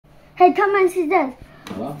Hey, come and see this.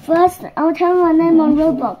 First, I'll tell you my name on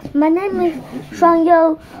Roblox. My name is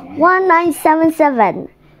Shangyo1977.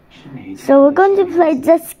 So we're going to play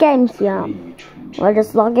this game here. We're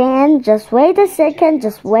just logging in. Just wait a second.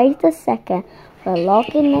 We're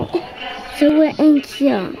logging in. So we're in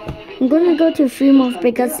here. I'm gonna go to free mode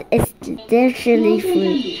because it's literally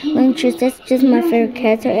free. I'm gonna choose this. Just my favorite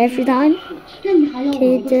character every time.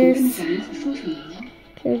 Okay, this.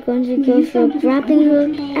 Okay, we're going to go for grappling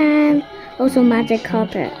hook and also magic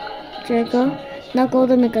carpet. There you go. Not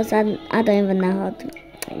golden because I don't even know how to.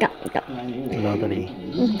 Go.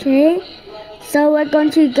 Okay. So we're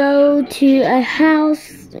going to go to a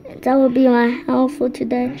house. That will be my house for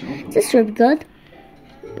today. This should be good.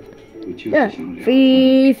 Yeah,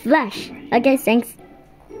 free flash. Okay, thanks.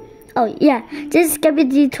 Oh yeah, this is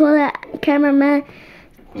Deputy Toilet Cameraman.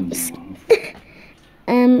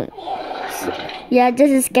 Yeah, this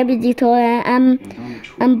is Deputy Toilet. I'm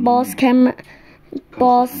boss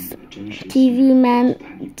TV man.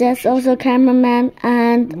 There's also cameraman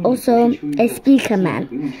and also a speaker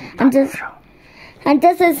man. And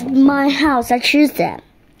this is my house. I choose it.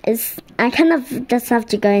 I kind of just have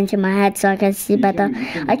to go into my head so I can see better.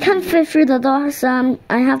 I can't fit through the door, so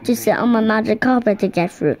I have to sit on my magic carpet to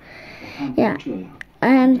get through. Yeah,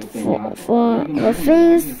 and for the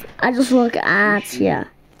things, I just look at here.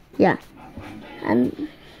 Yeah, and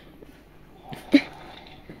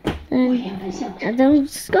I'm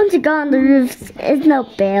just going to go on the roof. It's no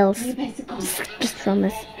bills. Just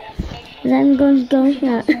promise. Then I'm going to go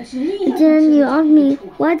here. And then you ask me,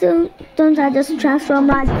 why don't I just transform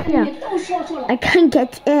right here? I can't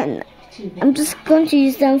get in. I'm just going to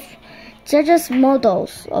use them. They're just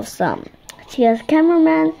models of some. Here's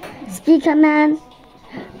cameraman, speaker man,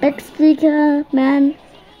 big speaker man,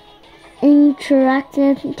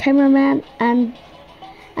 interactive cameraman, and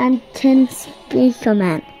 10 speaker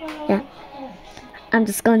man. Yeah. I'm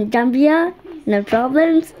just going to jump here. No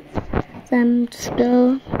problems. Then just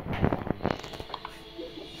go.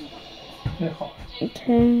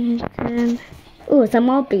 Okay, and some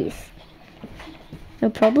more bees. No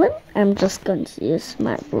problem. I'm just going to use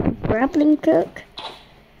my grappling hook.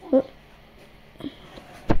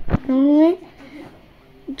 Anyway,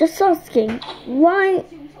 just asking why.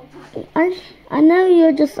 I know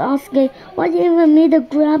you're just asking why you even need a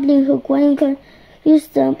grappling hook when you can use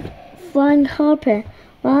the flying carpet.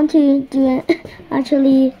 Why don't you do it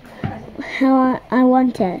actually how I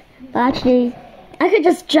want it? But actually, I could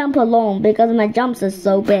just jump alone because my jumps are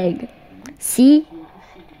so big. See?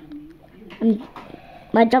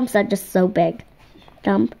 My jumps are just so big.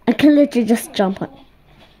 Jump. I can literally just jump on.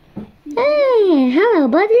 Hey, hello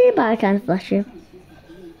buddy, but I can't flush you.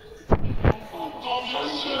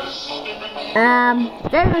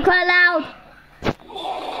 This is quite loud.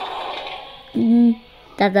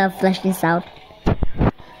 That's a flashing sound.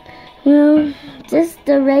 Well, this is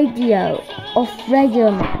the radio of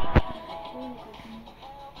Radio Man.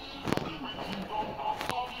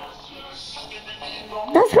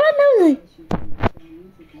 That's right, Nosy.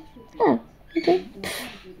 Oh, okay.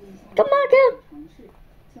 Come on, girl.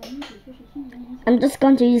 I'm just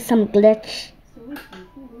going to use some glitch.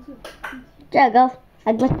 There you go.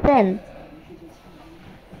 I glitched in.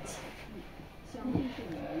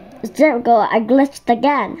 There we go. I glitched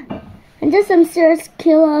again. And there's some serious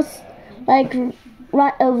killers, like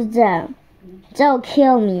right over there. They'll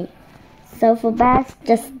kill me. So for bats,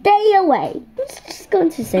 just stay away. I'm just going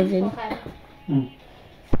to save him.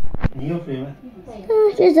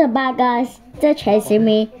 Here's the bad guys. They're chasing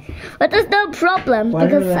me. But there's no problem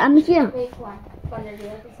because I'm here.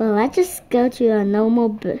 Well, let's just go to a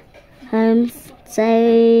normal home.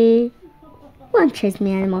 Say, won't chase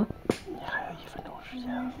me anymore.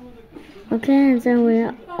 Okay, and then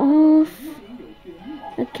we're off.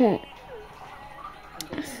 Okay.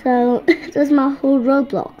 So, that's my whole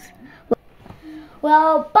Roblox.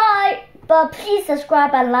 Well, bye. But please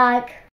subscribe and like.